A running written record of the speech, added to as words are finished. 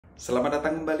Selamat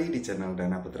datang kembali di channel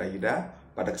Dana Putra Yuda.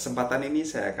 Pada kesempatan ini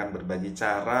saya akan berbagi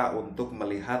cara untuk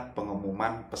melihat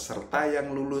pengumuman peserta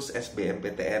yang lulus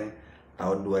SBMPTN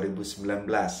tahun 2019.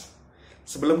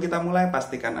 Sebelum kita mulai,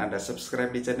 pastikan Anda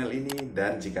subscribe di channel ini,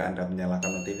 dan jika Anda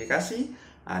menyalakan notifikasi,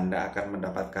 Anda akan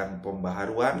mendapatkan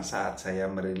pembaharuan saat saya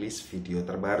merilis video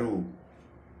terbaru.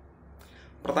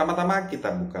 Pertama-tama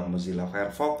kita buka Mozilla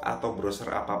Firefox atau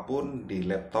browser apapun di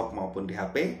laptop maupun di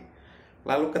HP.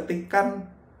 Lalu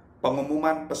ketikkan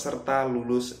pengumuman peserta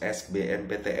lulus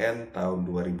SBMPTN tahun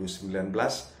 2019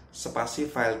 spasi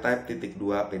file type .2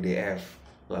 PDF.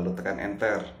 Lalu tekan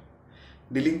enter.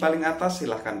 Di link paling atas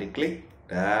silahkan diklik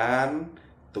dan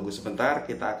tunggu sebentar,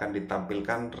 kita akan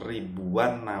ditampilkan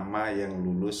ribuan nama yang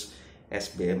lulus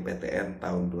SBMPTN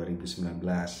tahun 2019.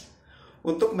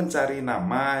 Untuk mencari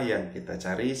nama yang kita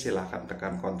cari, silahkan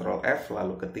tekan Ctrl F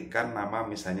lalu ketikkan nama,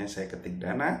 misalnya saya ketik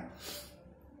Dana.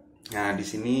 Nah, di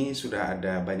sini sudah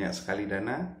ada banyak sekali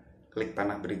Dana. Klik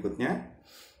panah berikutnya.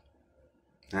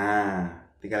 Nah,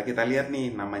 tinggal kita lihat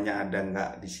nih namanya ada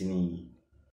nggak di sini.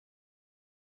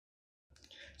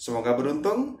 Semoga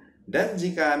beruntung, dan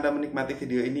jika Anda menikmati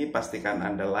video ini, pastikan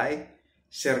Anda like,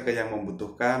 share ke yang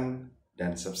membutuhkan,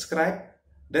 dan subscribe.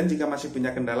 Dan jika masih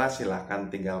punya kendala, silahkan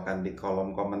tinggalkan di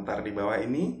kolom komentar di bawah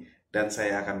ini, dan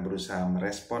saya akan berusaha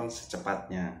merespon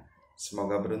secepatnya.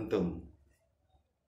 Semoga beruntung.